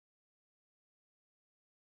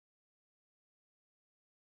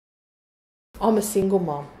I'm a single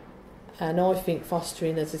mum, and I think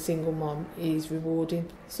fostering as a single mum is rewarding.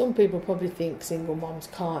 Some people probably think single mums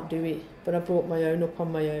can't do it, but I brought my own up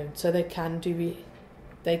on my own, so they can do it.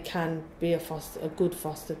 They can be a good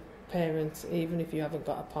foster parent, even if you haven't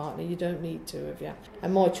got a partner. You don't need to, have you?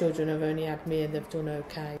 And my children have only had me, and they've done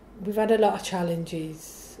okay. We've had a lot of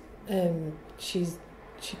challenges. She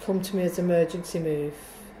come to me as emergency move,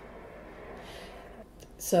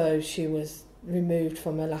 so she was removed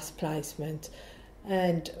from her last placement,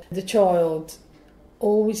 and the child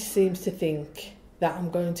always seems to think that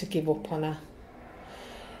I'm going to give up on her.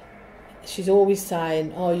 She's always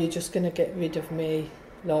saying, "Oh, you're just going to get rid of me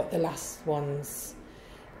like the last ones."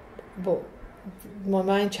 But my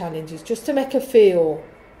main challenge is just to make her feel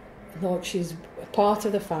like she's a part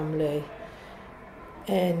of the family,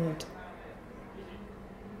 and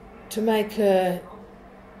to make her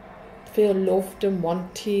feel loved and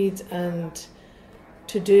wanted, and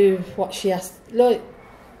to do what she has, like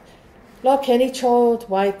any child,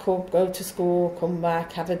 wake up, go to school, come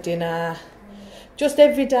back, have a dinner, just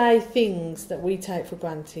everyday things that we take for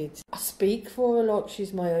granted. I speak for her like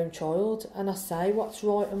she's my own child, and I say what's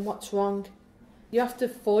right and what's wrong. You have to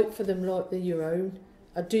fight for them like they're your own.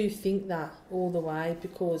 I do think that all the way,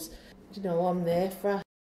 because I'm there for her.